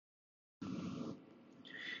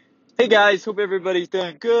Hey guys, hope everybody's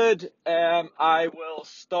doing good. I will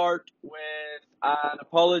start with an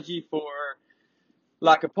apology for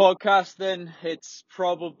lack of podcasting. It's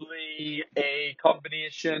probably a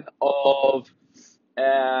combination of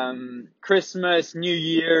Christmas, New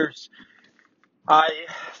Year's. I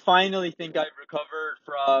finally think I've recovered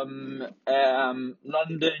from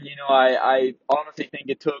London. I honestly think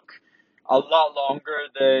it took a lot longer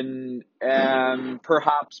than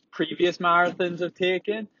perhaps previous marathons have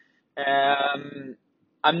taken. Um,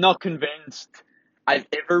 I'm not convinced I've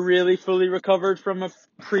ever really fully recovered from a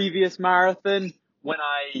previous marathon when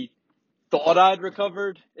I thought I'd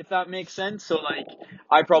recovered, if that makes sense. So like,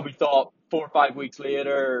 I probably thought 4 or 5 weeks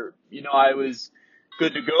later, I was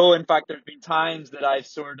good to go. In fact, there's been times that I've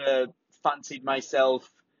sort of fancied myself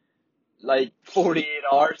like 48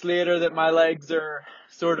 hours later that my legs are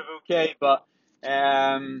sort of okay. But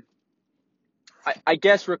um, I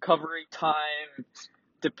guess recovery time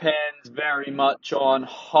depends very much on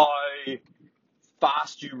how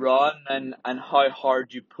fast you run and how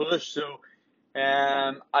hard you push. So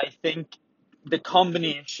I think the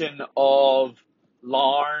combination of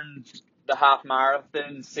Larne, the half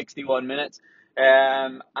marathon, 61 minutes,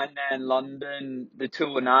 and then London, the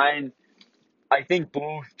 209, I think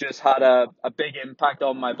both just had a big impact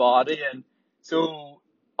on my body. And so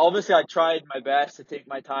obviously I tried my best to take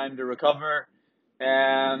my time to recover.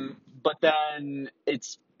 But then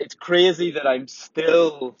it's crazy that I'm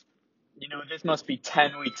still, this must be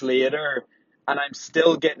 10 weeks later, and I'm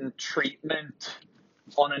still getting treatment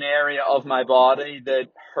on an area of my body that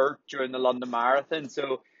hurt during the London Marathon.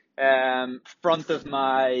 So, front of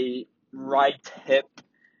my right hip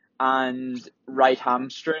and right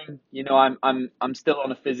hamstring, I'm still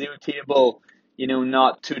on a physio table,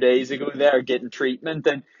 not 2 days ago there getting treatment,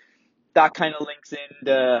 and that kind of links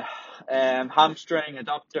into hamstring,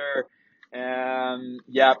 adductor,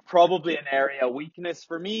 yeah, probably an area of weakness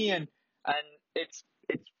for me, and it's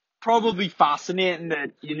probably fascinating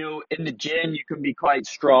that in the gym you can be quite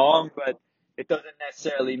strong, but it doesn't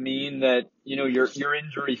necessarily mean that you're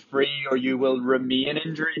injury free or you will remain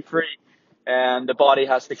injury free, and the body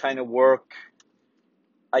has to kind of work,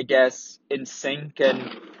 I guess, in sync.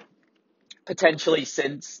 And potentially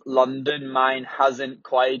since London, mine hasn't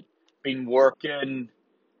quite been working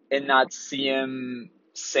in that same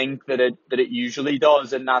sync that it usually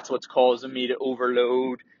does, and that's what's causing me to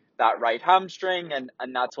overload that right hamstring, and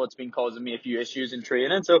that's what's been causing me a few issues in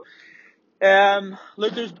training. So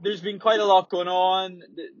look, there's been quite a lot going on.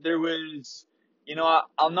 There was,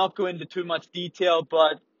 I'll not go into too much detail,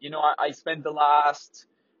 but I spent the last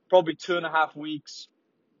probably 2.5 weeks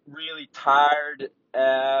really tired.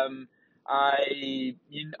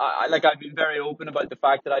 I've been very open about the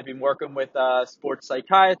fact that I've been working with a sports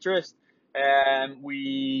psychiatrist, and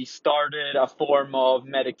we started a form of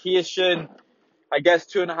medication, I guess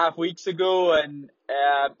 2.5 weeks ago, and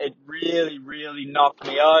it really, really knocked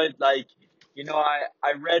me out. Like,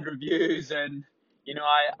 I read reviews, and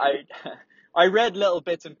I I read little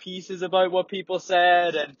bits and pieces about what people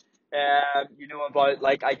said, and about,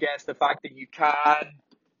 like, I guess the fact that you can,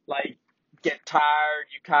 like, get tired,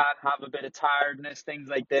 you can have a bit of tiredness, things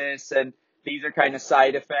like this, and these are kind of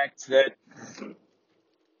side effects that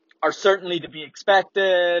are certainly to be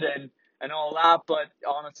expected, and all that. But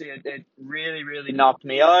honestly, it really, really knocked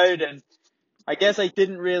me out, and I guess I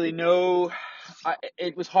didn't really know.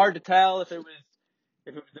 It was hard to tell if it was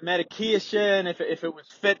the medication, if it was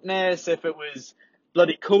fitness, if it was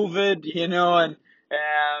bloody COVID, and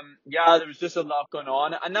yeah, there was just a lot going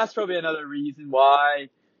on, and that's probably another reason why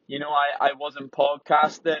I wasn't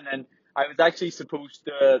podcasting, and I was actually supposed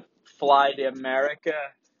to fly to America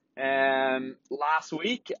last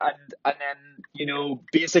week, and then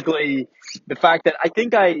basically the fact that I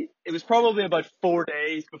think it was probably about 4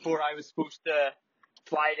 days before I was supposed to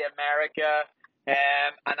fly to America,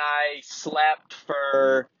 and I slept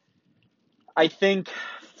for, I think,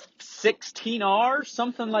 16 hours,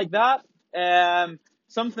 something like that.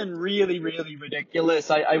 Something really, really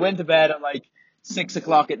ridiculous. I went to bed at like 6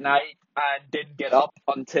 o'clock at night and didn't get up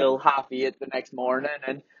until 8:30 the next morning.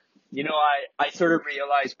 And, I sort of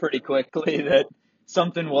realized pretty quickly that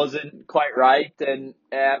something wasn't quite right. And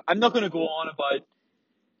I'm not going to go on about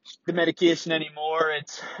the medication anymore.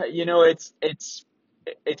 It's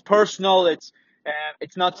personal. It's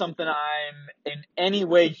not something I'm in any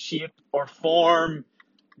way, shape, or form,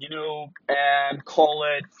 call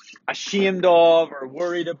it ashamed of or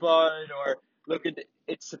worried about, or look at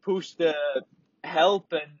it's supposed to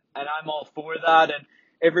help, and I'm all for that. And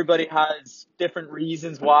everybody has different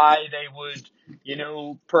reasons why they would,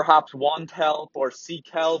 perhaps want help or seek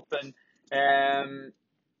help. And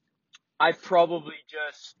I probably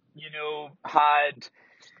just, had,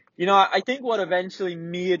 I think what eventually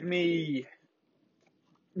made me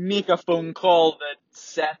make a phone call that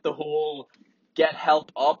set the whole get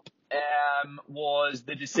help up was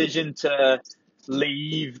the decision to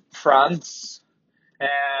leave France.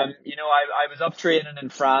 I was up training in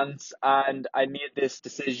France and I made this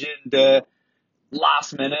decision to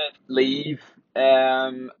last minute leave.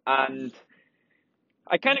 And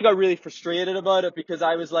I kind of got really frustrated about it because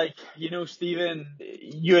I was like, Stephen,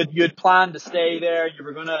 you had planned to stay there. You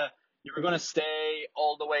were gonna stay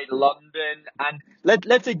all the way to London, and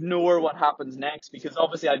let's ignore what happens next because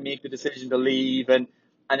obviously I make the decision to leave, and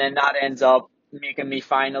then that ends up making me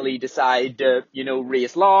finally decide to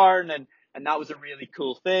race Larne, and that was a really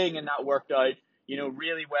cool thing, and that worked out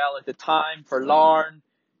really well at the time for Larne.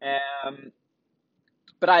 Um,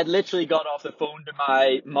 but I had literally got off the phone to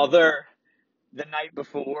my mother the night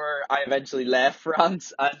before I eventually left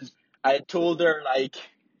France, and I had told her like,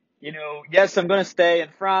 yes, I'm going to stay in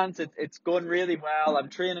France. It's going really well. I'm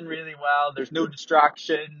training really well. There's no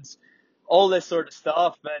distractions, all this sort of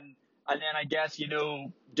stuff. And then I guess,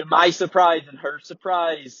 to my surprise and her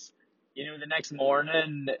surprise, the next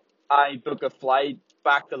morning I book a flight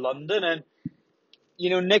back to London, and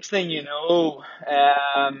next thing you know,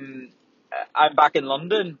 I'm back in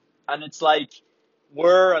London, and it's like,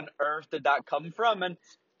 where on earth did that come from?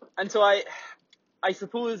 And so I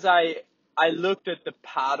suppose I looked at the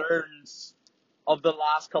patterns of the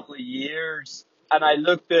last couple of years, and I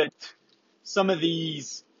looked at some of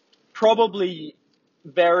these probably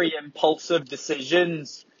very impulsive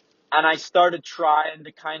decisions, and I started trying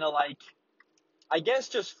to kind of like, I guess,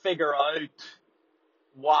 just figure out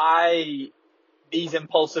why these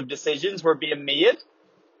impulsive decisions were being made.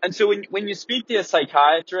 And so when you speak to a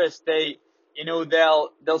psychiatrist,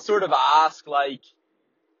 they'll sort of ask like,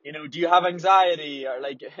 do you have anxiety, or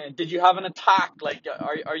like, did you have an attack? Like,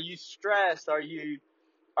 are you stressed? Are you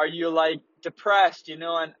like depressed?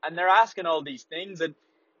 And they're asking all these things. And,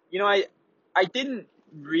 I didn't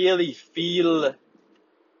really feel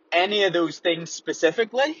any of those things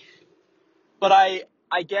specifically, but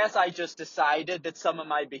I guess I just decided that some of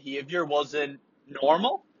my behavior wasn't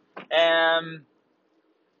normal. Um,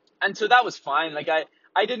 and so that was fine. Like,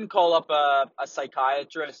 I didn't call up a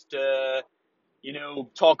psychiatrist to,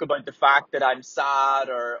 talk about the fact that I'm sad,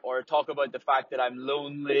 or talk about the fact that I'm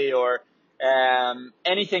lonely, or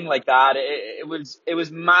anything like that. It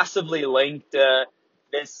was massively linked to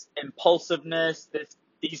this impulsiveness,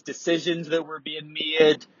 these decisions that were being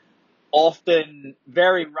made, often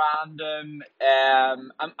very random.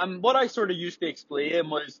 And what I sort of used to explain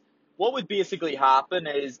was what would basically happen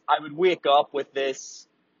is I would wake up with this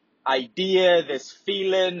idea, this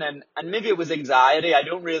feeling, and maybe it was anxiety. I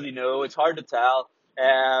don't really know. It's hard to tell.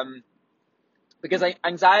 Because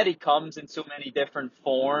anxiety comes in so many different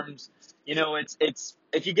forms. It's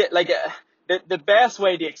if you get like the best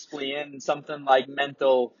way to explain something like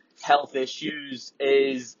mental health issues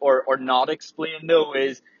is, or not explain though,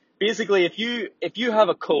 is basically if you have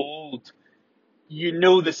a cold,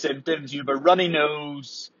 the symptoms. You have a runny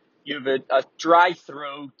nose, you have a dry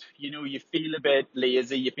throat, you feel a bit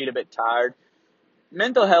lazy, you feel a bit tired.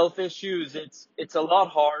 Mental health issues, it's a lot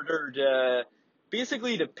harder to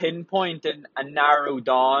basically to pinpoint and narrow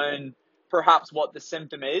down perhaps what the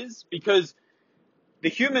symptom is, because the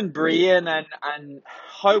human brain and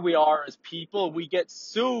how we are as people, we get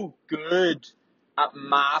so good at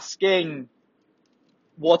masking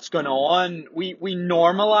what's going on. We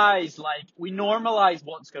normalize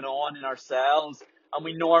what's going on in ourselves, and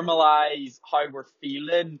we normalize how we're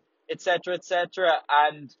feeling, etc., etc.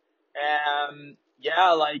 And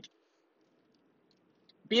yeah, like,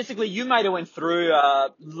 basically you might have went through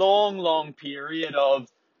a long period of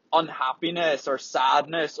unhappiness or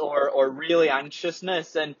sadness, or really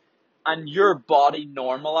anxiousness, and your body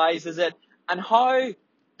normalizes it. And how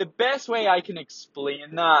the best way I can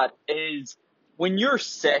explain that is, when you're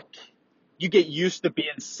sick, you get used to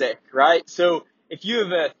being sick, right? So if you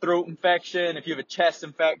have a throat infection, if you have a chest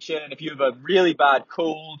infection, if you have a really bad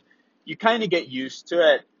cold, you kind of get used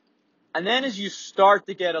to it. And then as you start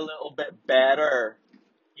to get a little bit better,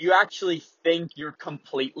 you actually think you're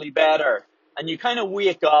completely better. And you kind of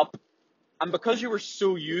wake up, and because you were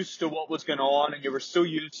so used to what was going on, and you were so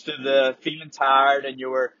used to the feeling tired, and you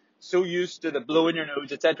were so used to the blowing your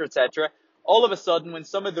nose, etc., etc., all of a sudden, when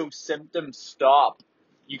some of those symptoms stop,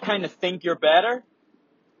 you kind of think you're better.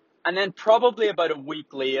 And then probably about a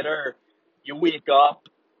week later, you wake up,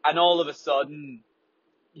 and all of a sudden,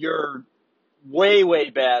 you're way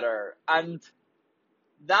better. And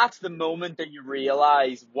that's the moment that you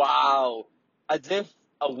realize, wow, as if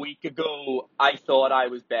a week ago I thought I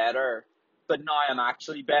was better. but now I'm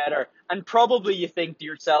actually better. And probably you think to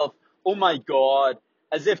yourself, oh my God,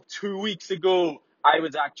 as if 2 weeks ago I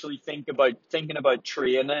was actually thinking about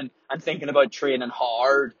training and thinking about training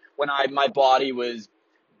hard when my body was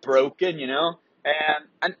broken, you know?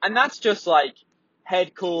 And that's just like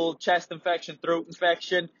head cold, chest infection, throat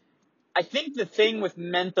infection. I think the thing with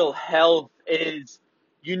mental health is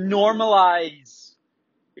you normalize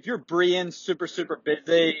if your brain's super, super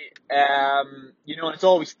busy, and it's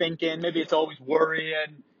always thinking, maybe it's always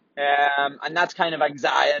worrying, and that's kind of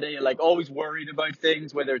anxiety, like always worried about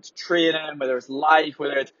things, whether it's training, whether it's life,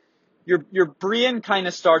 whether it's your brain kind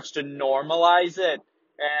of starts to normalize it.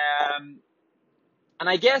 And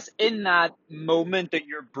I guess in that moment that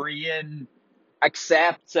your brain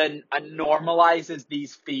accepts and normalizes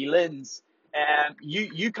these feelings,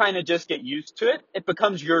 you kind of just get used to it. It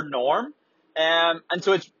becomes your norm. And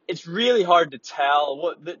so it's really hard to tell.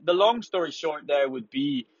 What the long story short there would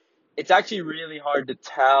be, it's actually really hard to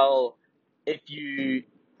tell if you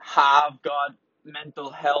have got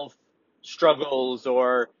mental health struggles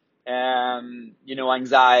or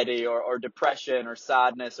anxiety or depression or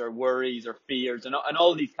sadness or worries or fears and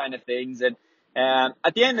all these kind of things. And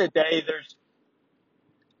at the end of the day,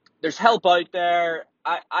 there's help out there.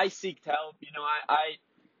 I seeked help.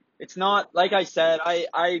 It's not like I said,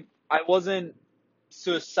 I wasn't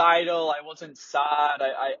suicidal. I wasn't sad.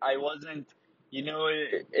 I wasn't,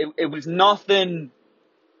 it was nothing.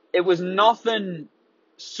 It was nothing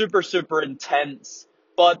super, super intense.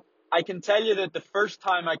 But I can tell you that the first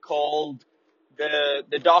time I called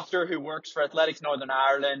the doctor who works for Athletics Northern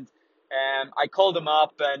Ireland, I called him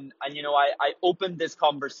up and I opened this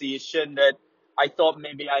conversation that I thought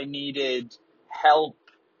maybe I needed help,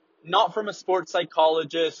 not from a sports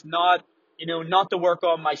psychologist, not to work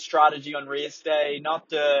on my strategy on race day, not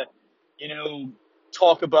to,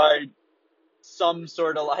 talk about some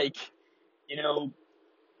sort of like, you know,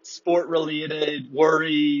 sport related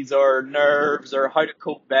worries or nerves or how to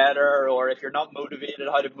cope better, or if you're not motivated,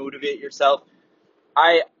 how to motivate yourself.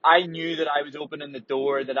 I knew that I was opening the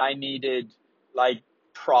door, that I needed like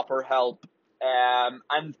proper help.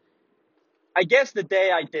 And I guess the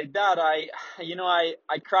day I did that, I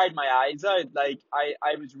cried my eyes out. Like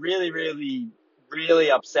I was really, really,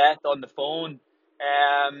 really upset on the phone.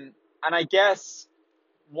 And I guess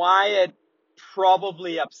why it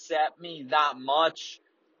probably upset me that much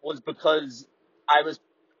was because I was,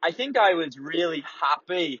 I think I was really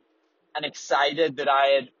happy and excited that I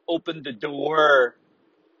had opened the door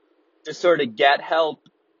to sort of get help.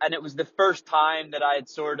 And it was the first time that I had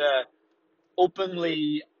sort of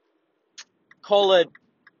openly, call it,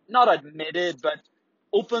 not admitted, but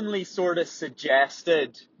openly sort of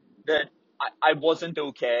suggested that I wasn't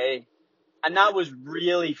okay. And that was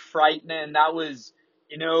really frightening. That was,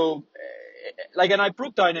 and I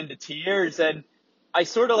broke down into tears, and I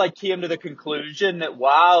sort of like came to the conclusion that,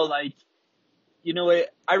 wow, like,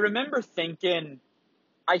 I remember thinking,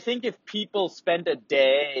 I think if people spent a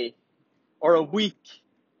day or a week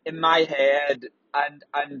in my head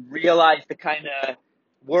and realized the kind of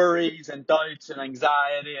worries and doubts and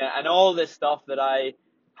anxiety and all this stuff that I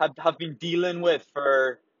have been dealing with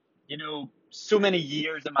for, so many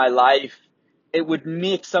years in my life, it would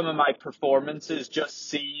make some of my performances just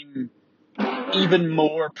seem even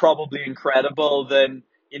more probably incredible than,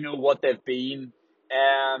 what they've been.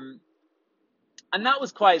 Um, and that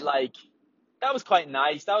was quite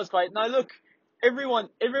nice. Now look,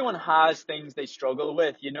 everyone has things they struggle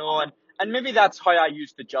with, and maybe that's how I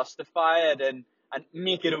used to justify it and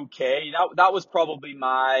make it okay. That was probably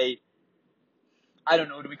my, I don't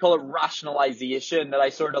know, do we call it rationalization, that I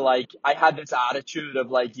sort of like, I had this attitude of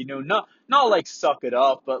like, not like suck it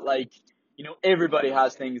up, but like, everybody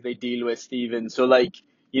has things they deal with, Stephen. So like,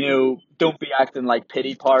 don't be acting like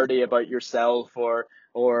pity party about yourself or,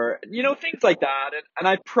 things like that. And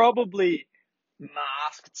I probably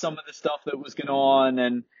masked some of the stuff that was going on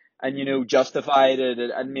and, justified it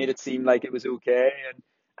and made it seem like it was okay.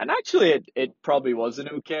 And actually it probably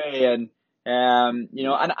wasn't okay. And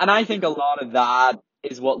I think a lot of that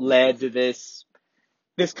is what led to this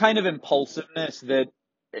kind of impulsiveness that,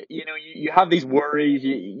 you have these worries,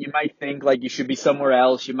 you might think like you should be somewhere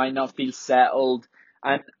else, you might not feel settled.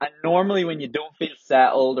 And normally when you don't feel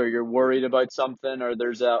settled or you're worried about something or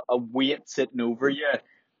there's a weight sitting over you,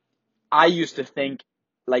 I used to think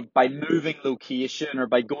like by moving location or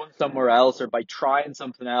by going somewhere else or by trying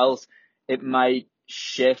something else, it might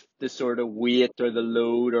shift the sort of weight or the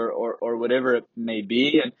load or whatever it may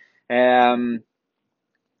be. And,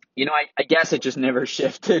 I guess it just never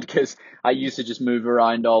shifted because I used to just move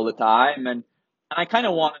around all the time. And I kind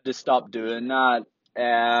of wanted to stop doing that.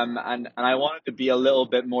 and I wanted to be a little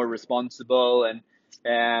bit more responsible,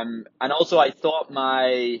 and also I thought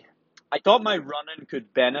my running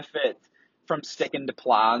could benefit from sticking to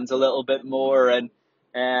plans a little bit more. And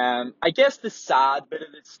I guess the sad bit of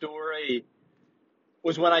the story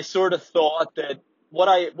was when I sort of thought that what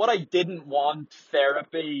I didn't want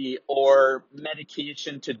therapy or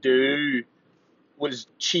medication to do was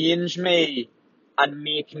change me and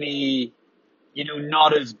make me,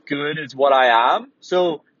 not as good as what I am.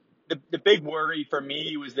 So the big worry for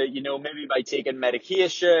me was that, maybe by taking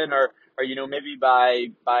medication, or maybe by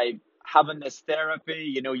having this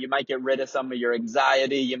therapy, you might get rid of some of your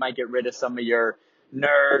anxiety, you might get rid of some of your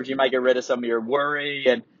nerves, you might get rid of some of your worry,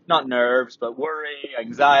 and not nerves, but worry,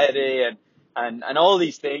 anxiety, and all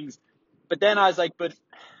these things. But then I was like, but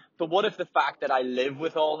what if the fact that I live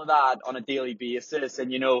with all of that on a daily basis,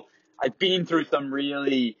 and I've been through some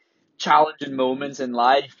really challenging moments in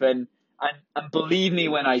life, and believe me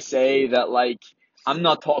when I say that, like, I'm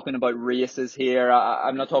not talking about races here.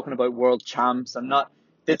 I'm not talking about world champs. I'm not.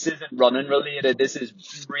 This isn't running related. This is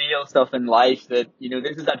real stuff in life that,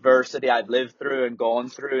 this is adversity I've lived through and gone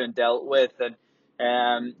through and dealt with, and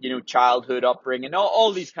childhood upbringing,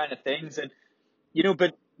 all these kind of things. And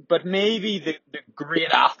but maybe the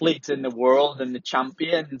great athletes in the world and the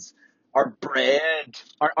champions are bred.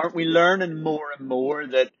 Aren't we learning more and more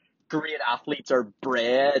that great athletes are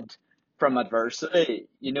bred from adversity?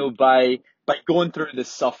 By going through the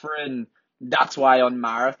suffering. That's why on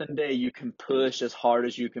marathon day you can push as hard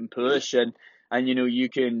as you can push, and you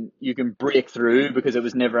can break through, because it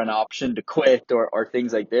was never an option to quit, or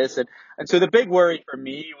things like this. And so the big worry for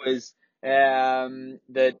me was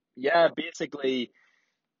that, yeah, basically,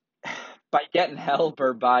 by getting help,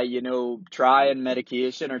 or by, trying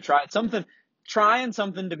medication, or trying something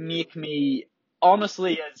to make me,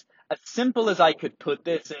 honestly, as simple as I could put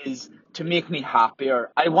this, is to make me happier.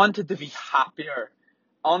 I wanted to be happier.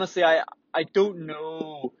 Honestly, I don't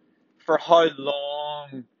know for how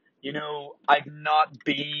long, I've not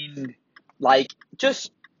been, like,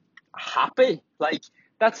 just happy. Like,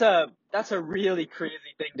 that's a really crazy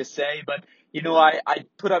thing to say, but I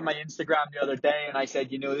put out my Instagram the other day, and I said,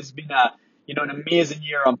 this has been an amazing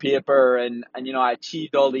year on paper, and I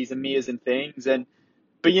achieved all these amazing things.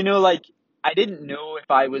 But like, I didn't know if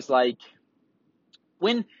I was like,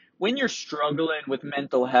 when when you're struggling with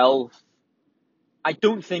mental health, I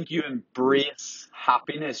don't think you embrace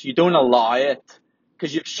happiness. You don't allow it,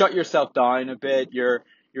 because you've shut yourself down a bit. You're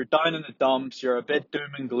down in the dumps. You're a bit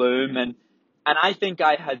doom and gloom, and I think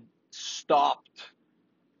stopped.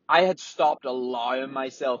 I had stopped allowing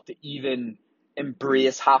myself to even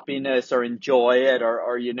embrace happiness or enjoy it,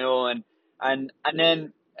 and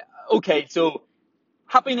then, okay, so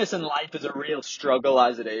happiness in life is a real struggle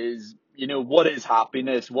as it is. What is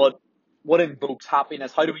happiness? What invokes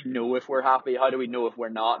happiness? How do we know if we're happy? How do we know if we're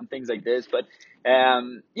not? And things like this. But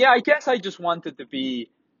yeah, I guess I just wanted to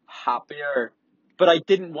be happier, but I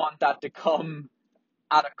didn't want that to come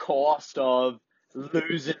at a cost of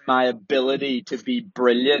losing my ability to be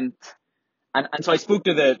brilliant. And so I spoke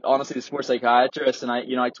to honestly, the sports psychiatrist, and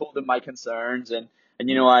I told him my concerns, and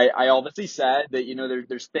I obviously said that,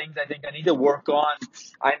 there's things I think I need to work on.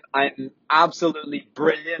 I'm absolutely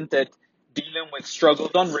brilliant at dealing with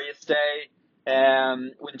struggles on race day.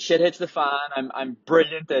 When shit hits the fan, I'm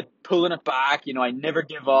brilliant at pulling it back. I never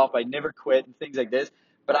give up, I never quit, and things like this.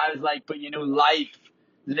 But I was like, but life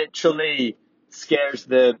literally scares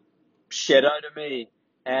the shit out of me.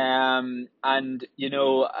 And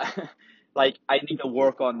like, I need to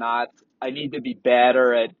work on that. I need to be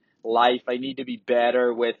better at life. I need to be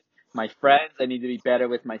better with my friends. I need to be better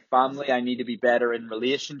with my family. I need to be better in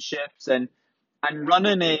relationships. And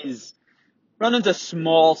running's a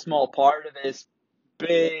small part of this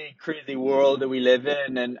big crazy world that we live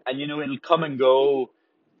in, and it'll come and go.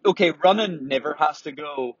 Okay, running never has to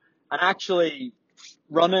go. And actually,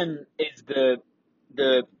 running is the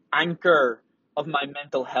anchor of my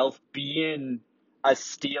mental health being as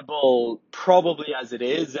stable probably as it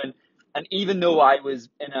is. And even though I was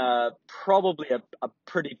in probably a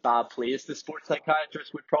pretty bad place, the sports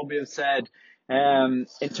psychiatrist would probably have said, in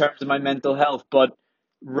terms of my mental health, but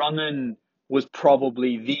running was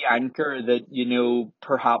probably the anchor that,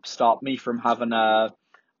 perhaps stopped me from having a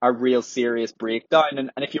real serious breakdown.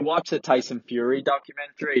 And if you watch the Tyson Fury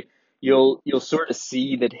documentary, you'll sort of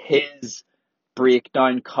see that his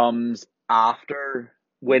breakdown comes after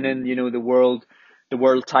winning, the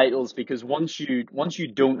world titles, because once you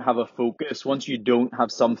don't have a focus, once you don't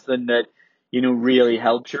have something that, really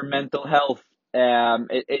helps your mental health,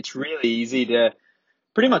 it's really easy to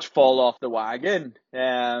pretty much fall off the wagon.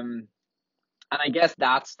 And I guess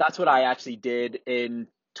that's what I actually did in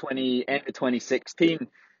end of 2016.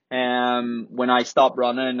 When I stopped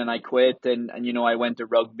running and I quit, and I went to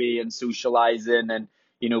rugby and socializing, and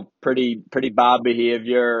pretty bad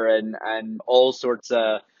behavior and all sorts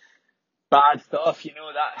of bad stuff.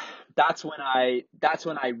 That's when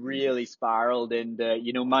I really spiraled into,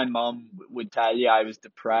 my mom would tell you I was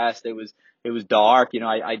depressed. It was dark.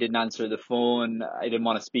 I didn't answer the phone. I didn't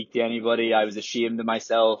want to speak to anybody. I was ashamed of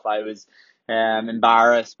myself. I was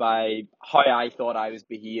embarrassed by how I thought I was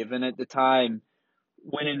behaving at the time,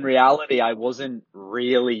 when in reality I wasn't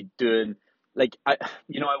really doing, like, I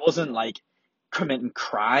wasn't like committing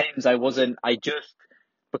crimes. I just,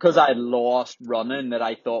 because I had lost running that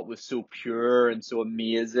I thought was so pure and so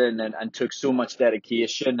amazing, and took so much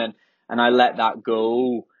dedication, and I let that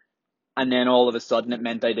go. And then all of a sudden it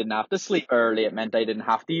meant I didn't have to sleep early. It meant I didn't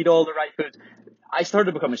have to eat all the right foods. I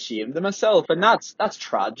started to become ashamed of myself, and that's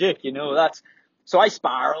tragic. That's, so I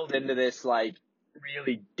spiraled into this like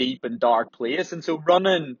really deep and dark place. And so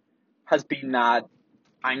running has been that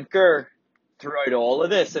anchor throughout all of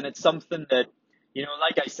this. And it's something that,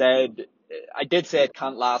 like I said, I did say it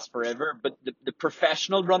can't last forever, but the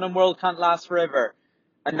professional running world can't last forever.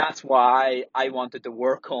 And that's why I wanted to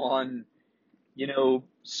work on,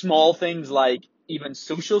 small things like even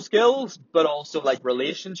social skills, but also like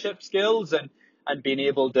relationship skills, and being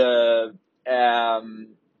able to um,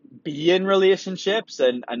 be in relationships,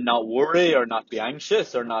 and not worry or not be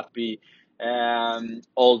anxious or not be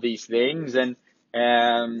all these things. And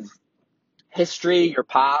um, history, your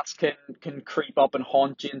past can creep up and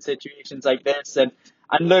haunt you in situations like this. And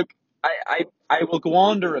look, I will go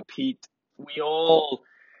on to repeat, we all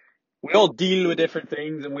we all deal with different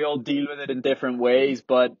things, and we all deal with it in different ways.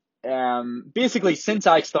 But basically, since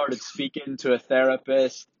I started speaking to a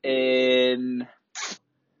therapist in,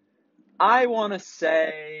 I want to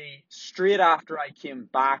say, straight after I came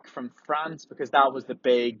back from France, because that was the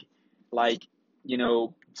big, like,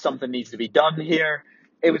 something needs to be done here.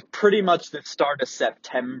 It was pretty much the start of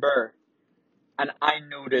September, and I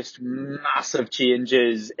noticed massive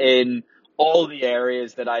changes in all the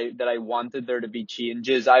areas that I wanted there to be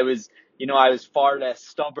changes. I was far less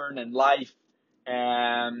stubborn in life.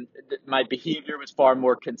 My behavior was far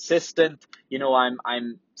more consistent.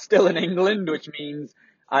 I'm still in England, which means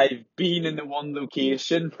I've been in the one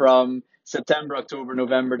location from September, October,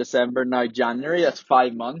 November, December, now January. That's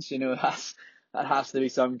 5 months. That has to be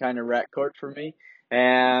some kind of record for me.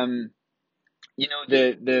 Um,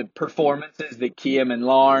 the performances that came in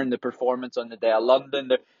Larne, the performance on the day of London,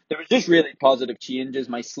 there was just really positive changes.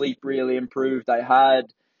 My sleep really improved. I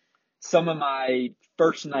had some of my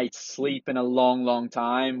first night's sleep in a long, long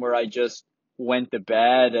time, where I just went to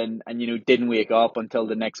bed and didn't wake up until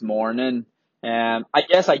the next morning. I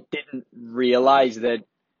guess I didn't realize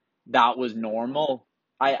that was normal.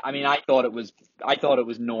 I mean, I thought it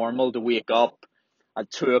was normal to wake up at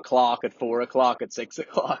 2 o'clock, at 4 o'clock, at 6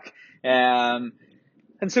 o'clock. Um,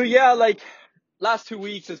 and so, yeah, like, last 2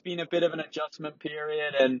 weeks has been a bit of an adjustment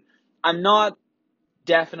period, and I'm not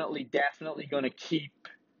definitely going to keep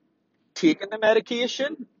taking the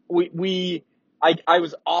medication. I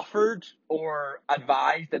was offered or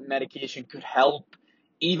advised that medication could help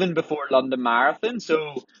even before London Marathon.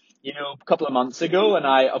 So, a couple of months ago, and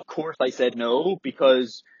of course, I said no,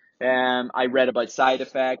 because I read about side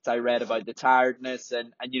effects, I read about the tiredness,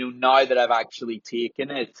 and now that I've actually taken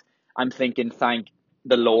it, I'm thinking, thank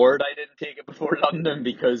the Lord I didn't take it before London,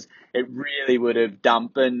 because it really would have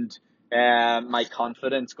dampened my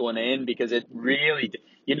confidence going in, because it really,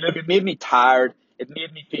 look, it made me tired. It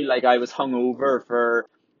made me feel like I was hungover for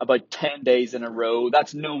about 10 days in a row.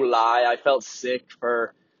 That's no lie. I felt sick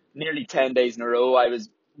for nearly 10 days in a row. I was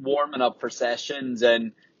warming up for sessions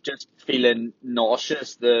and just feeling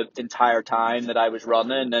nauseous the entire time that I was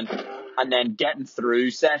running, and then getting through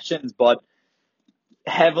sessions, but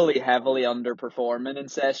heavily underperforming in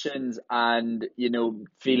sessions, and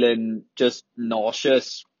feeling just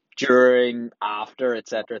nauseous during, after,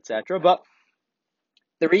 etc., etc. But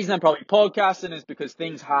the reason I'm probably podcasting is because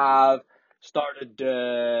things have started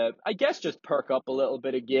to, I guess, just perk up a little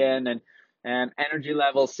bit again, and energy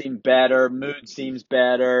levels seem better, mood seems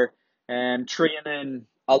better, and training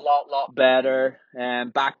a lot better,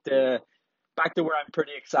 and back to where I'm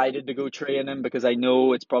pretty excited to go training, because I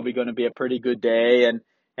know it's probably going to be a pretty good day.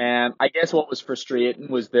 And I guess what was frustrating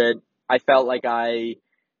was that I felt like I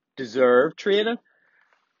deserved training.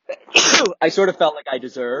 I sort of felt like I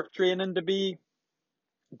deserved training to be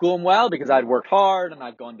going well, because I'd worked hard and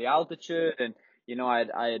I'd gone the altitude, and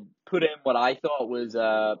I had put in what I thought was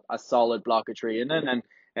a solid block of training.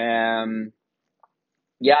 And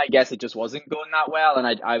yeah, I guess it just wasn't going that well,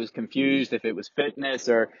 and I was confused if it was fitness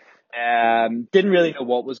or didn't really know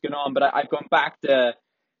what was going on. But I've gone back to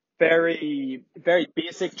very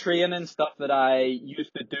basic training stuff that I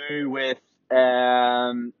used to do with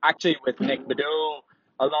actually with Nick Bideau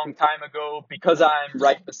a long time ago, because I'm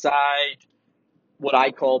right beside what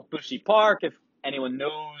I call Bushy Park, if anyone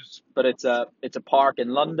knows, but it's a park in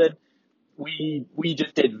London. We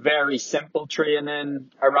just did very simple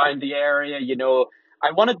training around the area.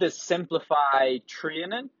 I wanted to simplify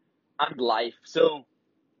training and life. So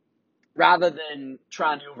rather than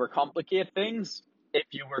trying to overcomplicate things, if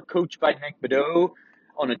you were coached by Nick Bideau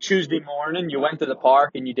on a Tuesday morning, you went to the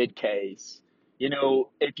park and you did Ks.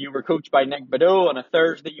 If you were coached by Nick Bideau on a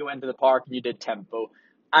Thursday, you went to the park and you did tempo.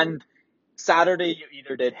 And Saturday, you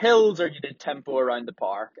either did hills or you did tempo around the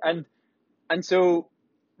park. And so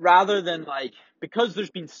rather than because there's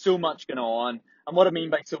been so much going on, and what I mean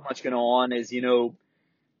by so much going on is,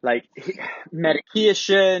 like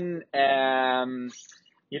medication,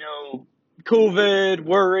 you know, COVID,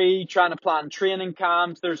 worry, trying to plan training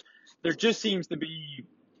camps. There just seems to be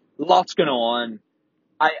lots going on.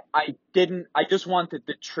 I just wanted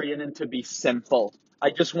the training to be simple. I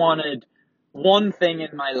just wanted one thing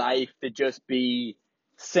in my life to just be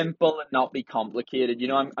simple and not be complicated.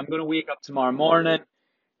 I'm going to wake up tomorrow morning.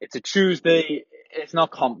 It's a Tuesday. It's not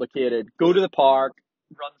complicated. Go to the park,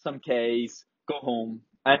 run some Ks, go home.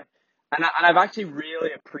 And I've actually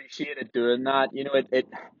really appreciated doing that.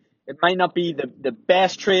 It might not be the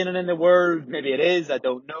best training in the world. Maybe it is. I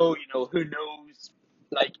don't know. Who knows?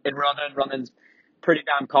 Like in running's pretty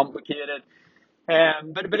damn complicated.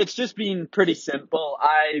 But it's just been pretty simple.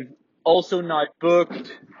 I've also now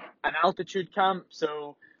booked an altitude camp.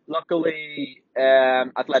 So luckily,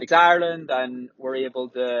 Athletics Ireland and we're able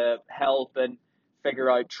to help and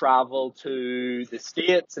figure out travel to the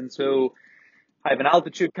States. And so I have an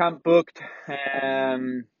altitude camp booked.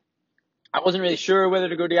 I wasn't really sure whether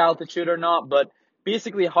to go to altitude or not, but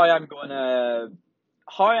basically how I've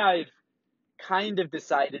kind of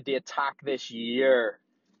decided to attack this year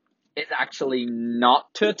is actually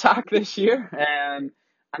not to attack this year. And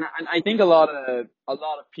I think a lot of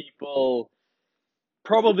people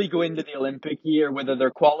probably go into the Olympic year, whether they're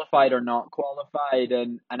qualified or not qualified,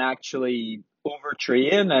 and actually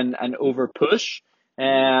overtrain and over push.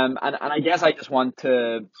 And I guess I just want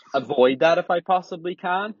to avoid that if I possibly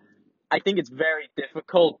can. I think it's very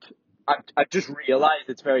difficult. I've just realized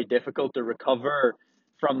it's very difficult to recover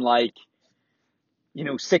from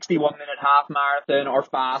 61-minute half marathon or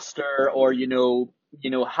faster, or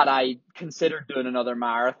had I considered doing another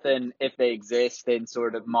marathon if they exist in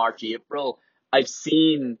sort of March, April, I've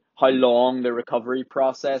seen how long the recovery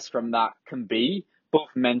process from that can be, both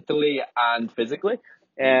mentally and physically.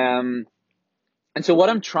 Um, and so what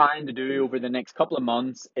I'm trying to do over the next couple of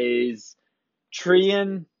months is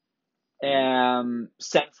train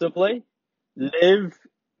sensibly, live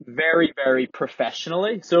very, very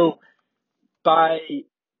professionally. So by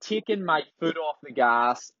taking my foot off the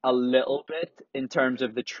gas a little bit in terms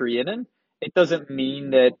of the training, it doesn't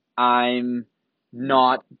mean that I'm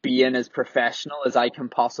not being as professional as I can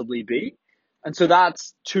possibly be. And so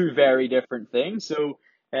that's two very different things. So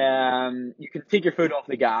you can take your foot off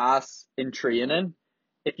the gas in training.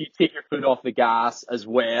 If you take your foot off the gas as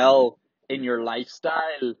well in your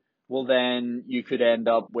lifestyle, well, then you could end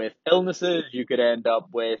up with illnesses. You could end up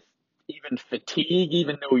with even fatigue,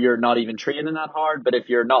 even though you're not even training that hard. But if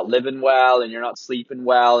you're not living well and you're not sleeping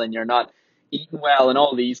well and you're not eating well and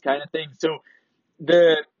all these kind of things. So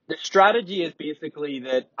the strategy is basically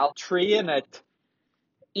that I'll train at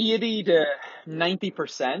 80 to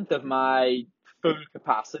 90% of my full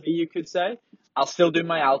capacity, you could say. I'll still do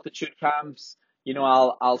my altitude camps.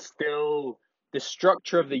 I'll still, the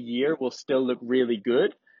structure of the year will still look really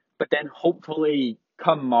good. But then hopefully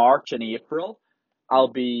come March and April, I'll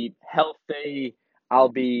be healthy. I'll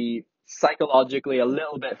be psychologically a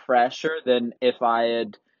little bit fresher than if I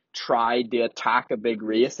had tried to attack a big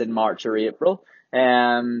race in March or April.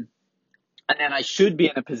 And then I should be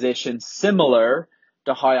in a position similar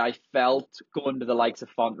to how I felt going to the likes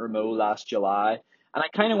of Font Romeu last July. And I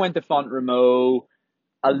kind of went to Font Romeu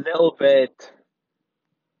a little bit,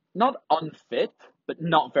 not unfit, but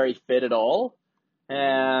not very fit at all.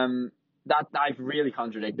 That I've really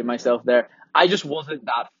contradicted myself there. I just wasn't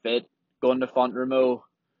that fit going to Font Romeu.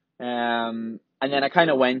 And then I kind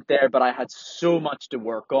of went there, but I had so much to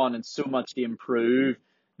work on and so much to improve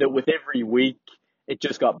that with every week, it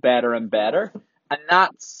just got better and better. And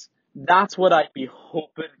that's what I'd be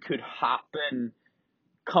hoping could happen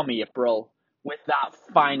come April with that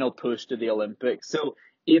final push to the Olympics. So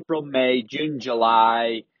April, May, June,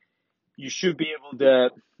 July, you should be able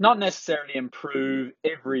to not necessarily improve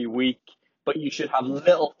every week, but you should have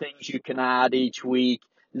little things you can add each week,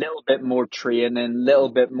 little bit more training, little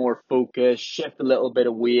bit more focus, shift a little bit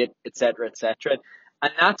of weight, etc., etc.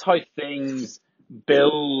 And that's how things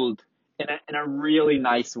build in a really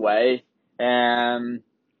nice way. Um,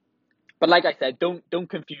 but like I said, don't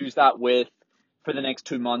confuse that with for the next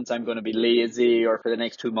 2 months I'm going to be lazy, or for the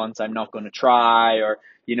next 2 months I'm not going to try, or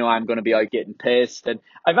I'm going to be out getting pissed. And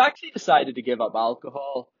I've actually decided to give up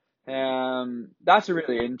alcohol. That's a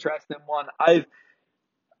really interesting one.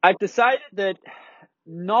 I've decided that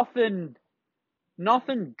nothing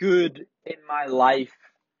nothing good in my life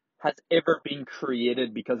has ever been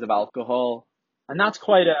created because of alcohol, and that's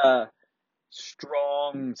quite a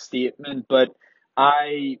strong statement, but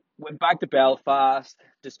I went back to Belfast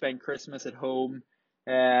to spend Christmas at home.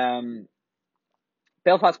 Um,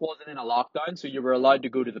 Belfast wasn't in a lockdown, so you were allowed to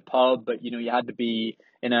go to the pub, but you had to be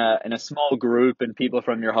in a small group and people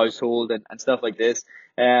from your household and stuff like this.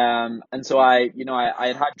 And so I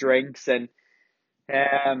had drinks, and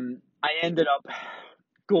I ended up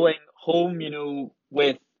going home,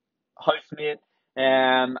 with housemate,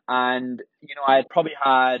 and I had probably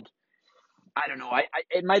had, I don't know.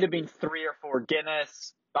 It might have been 3 or 4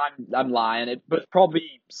 Guinness. I'm lying. It was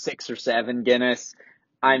probably 6 or 7 Guinness.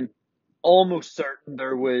 I'm almost certain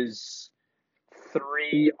there was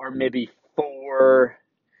 3 or maybe 4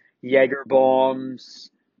 Jaeger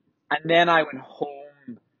bombs, and then I went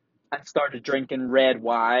home and started drinking red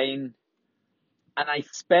wine, and I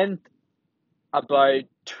spent about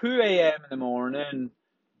 2 a.m. in the morning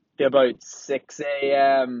to about 6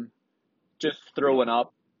 a.m. just throwing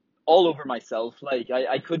up all over myself. Like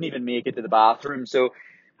I couldn't even make it to the bathroom. So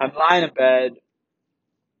I'm lying in bed,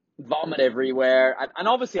 vomit everywhere. And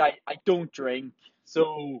obviously I don't drink.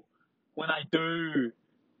 So when I do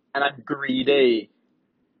and I'm greedy,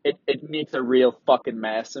 it makes a real fucking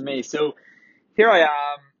mess of me. So here I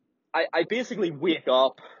am. I basically wake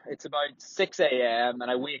up. It's about 6 a.m. and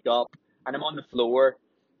I wake up and I'm on the floor,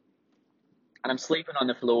 and I'm sleeping on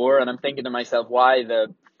the floor, and I'm thinking to myself, why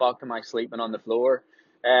the fuck am I sleeping on the floor?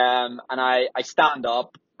 And I stand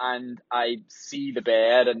up and I see the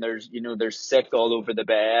bed, and there's sick all over the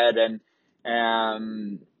bed.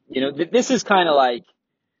 And, this is kind of like,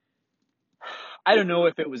 I don't know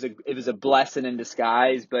if it was a blessing in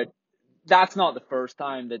disguise, but that's not the first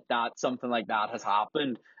time that something like that has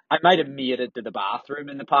happened. I might have made it to the bathroom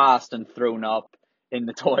in the past and thrown up in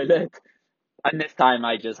the toilet. And this time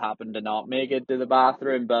I just happened to not make it to the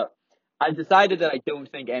bathroom. But I've decided that I don't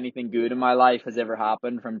think anything good in my life has ever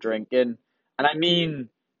happened from drinking. And I mean,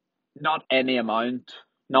 not any amount.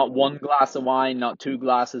 Not 1 glass of wine, not 2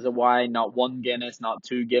 glasses of wine, not 1 Guinness, not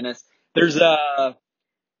 2 Guinness. There's a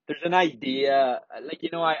there's an idea, like,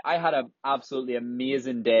 I had an absolutely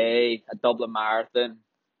amazing day at Dublin Marathon.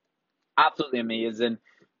 Absolutely amazing.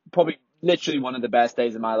 Probably literally one of the best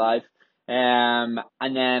days of my life. And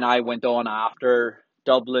then I went on after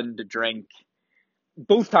Dublin to drink.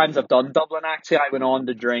 Both times I've done Dublin, actually, I went on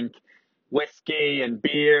to drink whiskey and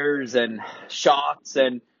beers and shots.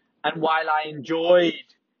 And while I enjoyed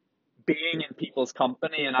being in people's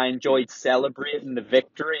company, and I enjoyed celebrating the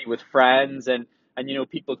victory with friends and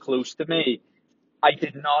people close to me, I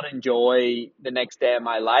did not enjoy the next day of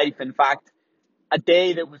my life. In fact, a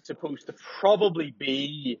day that was supposed to probably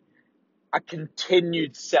be a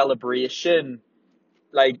continued celebration,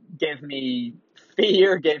 like, gave me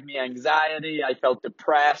fear, gave me anxiety. I felt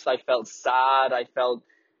depressed. I felt sad. I felt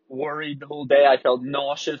worried the whole day. I felt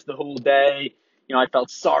nauseous the whole day. I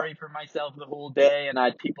felt sorry for myself the whole day. And I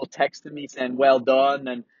had people texting me saying, well done.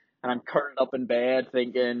 And I'm curled up in bed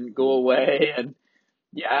thinking, go away. And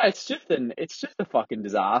yeah, it's just a fucking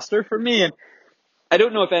disaster for me. And I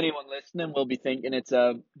don't know if anyone listening will be thinking it's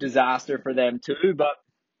a disaster for them too, but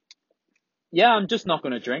yeah, I'm just not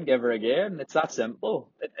going to drink ever again. It's that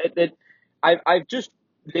simple. I've just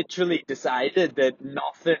literally decided that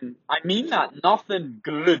nothing, I mean that, nothing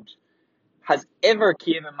good has ever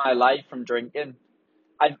came in my life from drinking.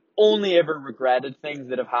 I've only ever regretted things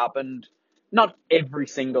that have happened. Not every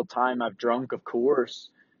single time I've drunk, of course,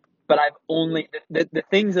 but I've only, the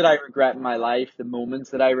things that I regret in my life, the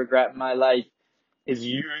moments that I regret in my life, is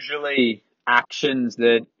usually actions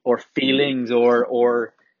that, or feelings,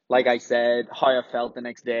 or like I said, how I felt the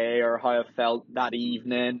next day, or how I felt that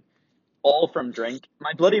evening, all from drink.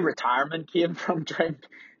 My bloody retirement came from drink.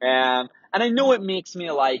 And I know it makes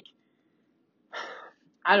me like,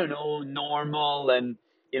 I don't know, normal, and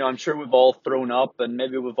I'm sure we've all thrown up, and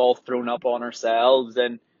maybe we've all thrown up on ourselves,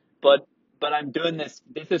 and but I'm doing this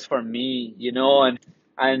is for me,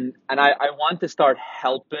 and I want to start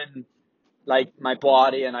helping like my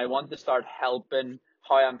body, and I want to start helping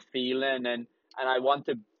how I'm feeling, and I want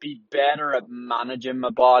to be better at managing my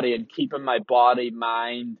body and keeping my body,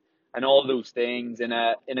 mind, and all those things in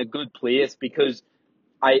a good place. Because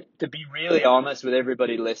to be really honest with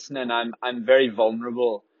everybody listening, I'm very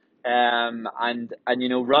vulnerable. And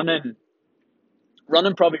running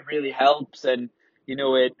probably really helps. And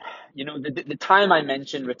the time I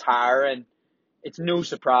mentioned retiring, it's no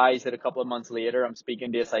surprise that a couple of months later I'm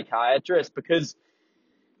speaking to a psychiatrist, because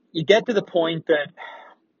you get to the point that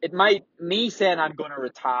me saying I'm going to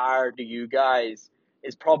retire to you guys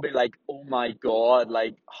is probably like, oh my God,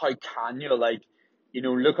 like, how can you, like,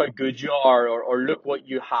 look how good you are, or look what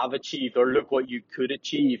you have achieved, or look what you could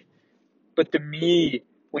achieve. But to me,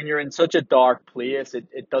 when you're in such a dark place,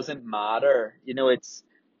 it doesn't matter.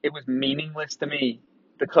 It was meaningless to me,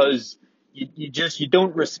 because you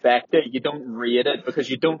don't respect it, you don't rate it, because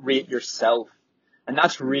you don't rate yourself. And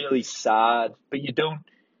that's really sad. But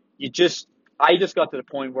you just, I just got to the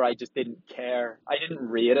point where I just didn't care. I didn't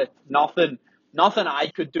rate it. Nothing I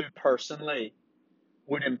could do personally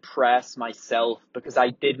would impress myself, because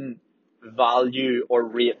I didn't value or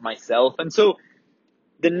rate myself. And so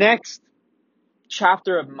the next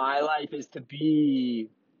chapter of my life is to be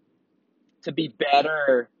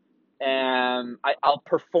better. I'll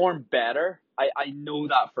perform better. I know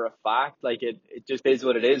that for a fact. Like, it just is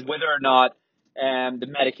what it is. Whether or not the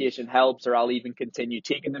medication helps, or I'll even continue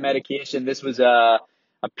taking the medication. This was a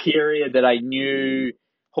period that I knew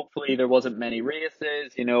hopefully there wasn't many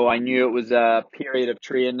races. I knew it was a period of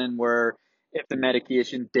training where if the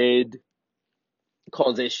medication did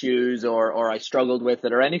cause issues, or I struggled with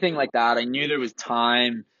it or anything like that, I knew there was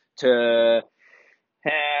time to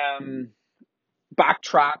um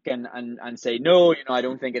backtrack and say no, I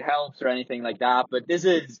don't think it helps or anything like that. But this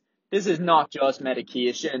is not just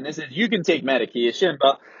medication. This is, you can take medication,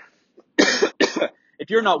 but if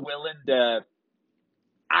you're not willing to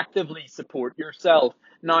actively support yourself.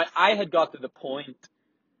 Now, I had got to the point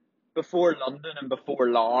before London and before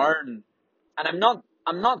Larne, and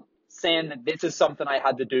I'm not saying that this is something I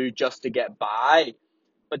had to do just to get by,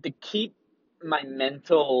 but to keep my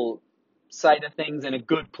mental side of things in a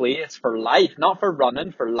good place for life, not for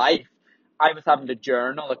running, for life. I was having to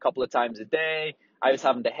journal a couple of times a day. I was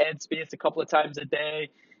having to headspace a couple of times a day.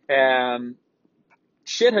 Um,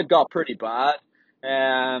 Shit had got pretty bad.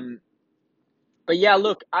 But yeah,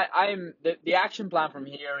 look, I'm the action plan from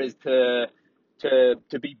here is to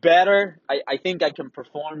be better. I think I can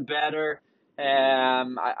perform better.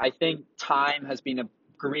 I think time has been a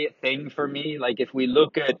great thing for me. Like, if we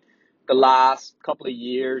look at the last couple of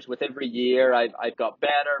years, with every year I've got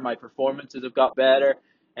better. My performances have got better.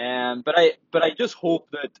 But I just hope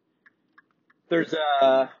that there's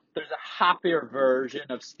a happier version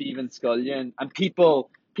of Stephen Scullion, and people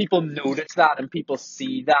notice that, and people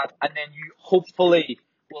see that, and then you hopefully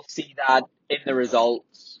will see that in the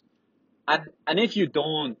results. And if you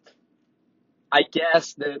don't, I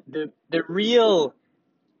guess the real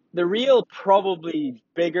probably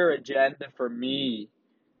bigger agenda for me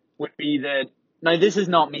would be that, now this is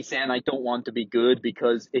not me saying I don't want to be good,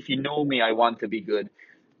 because if you know me, I want to be good.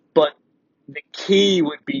 But the key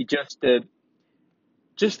would be just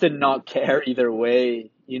to not care either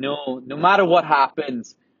way. No matter what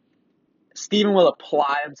happens, Stephen will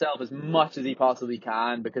apply himself as much as he possibly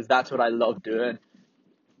can, because that's what I love doing.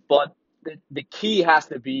 But the key has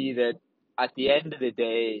to be that at the end of the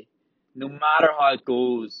day, no matter how it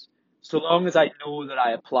goes, so long as I know that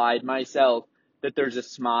I applied myself, that there's a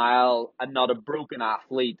smile and not a broken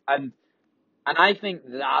athlete. And I think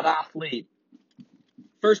that athlete,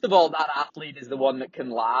 first of all, that athlete is the one that can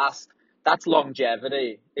last. That's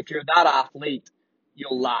longevity. If you're that athlete,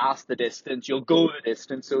 you'll last the distance. You'll go the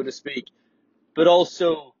distance, so to speak. But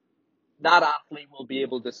also, that athlete will be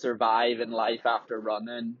able to survive in life after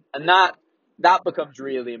running. And that becomes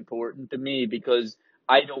really important to me, because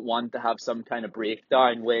I don't want to have some kind of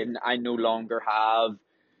breakdown when I no longer have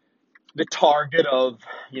the target of,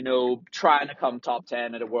 trying to come top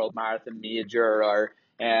 10 at a world marathon major, or,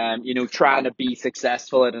 trying to be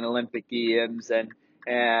successful at an Olympic Games.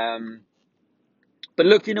 Um, but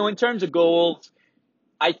look, in terms of goals,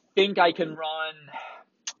 I think I can run.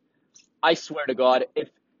 I swear to God, if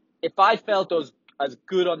I felt as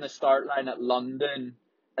good on the start line at London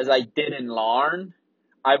as I did in Larne,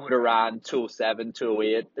 I would have ran 207,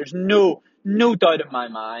 208. There's no doubt in my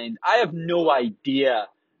mind. I have no idea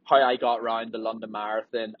how I got around the London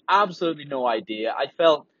Marathon. Absolutely no idea. I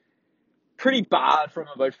felt pretty bad from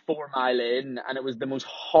about 4 mile in, and it was the most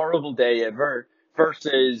horrible day ever,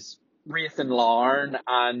 versus racing Larne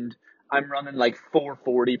and I'm running like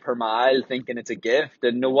 440 per mile, thinking it's a gift,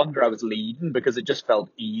 and no wonder I was leading because it just felt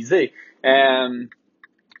easy.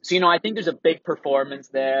 So I think there's a big performance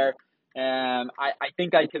there. I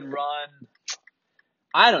think I can run.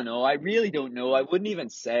 I don't know. I really don't know. I wouldn't even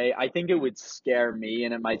say. I think it would scare me,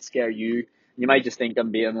 and it might scare you. You might just think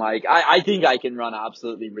I'm being like, I think I can run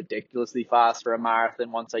absolutely ridiculously fast for a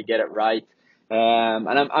marathon once I get it right. And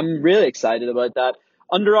I'm really excited about that.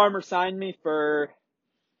 Under Armour signed me for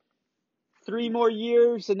 3 more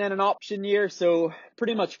years and then an option year. So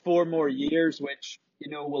pretty much 4 more years, which,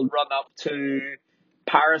 will run up to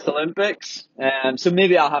Paris Olympics. So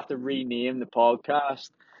maybe I'll have to rename the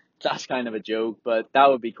podcast. That's kind of a joke, but that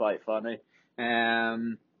would be quite funny.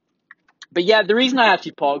 Um, but yeah, the reason I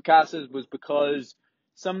actually podcasted was because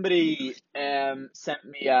somebody sent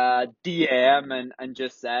me a DM and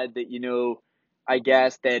just said that, I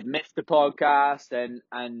guess they'd missed the podcast and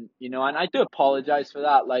I do apologize for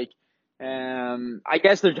that. Like, I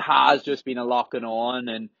guess there has just been a lot going on,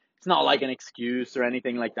 and it's not like an excuse or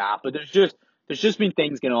anything like that, but there's just been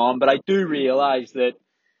things going on. But I do realize that,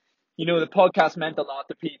 the podcast meant a lot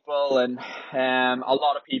to people, and a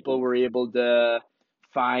lot of people were able to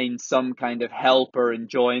find some kind of help or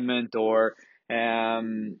enjoyment, or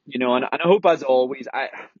and I hope, as always,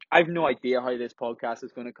 I've no idea how this podcast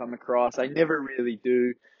is going to come across. I never really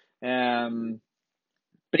do.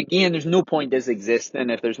 But again, there's no point this existing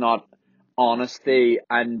if there's not honesty,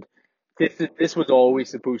 and this was always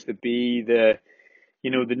supposed to be the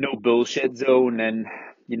no bullshit zone, and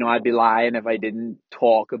I'd be lying if I didn't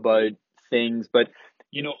talk about things. But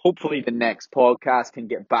hopefully the next podcast can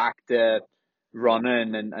get back to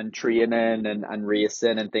running and training and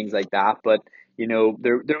racing and things like that. But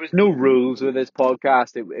there was no rules with this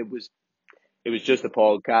podcast. It was just a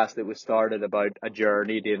podcast that was started about a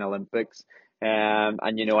journey to an Olympics. And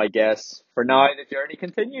I guess for now the journey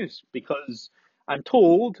continues, because I'm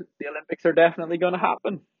told the Olympics are definitely going to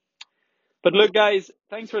happen. But look, guys,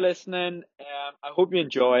 thanks for listening. I hope you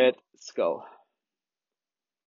enjoy it. Skull.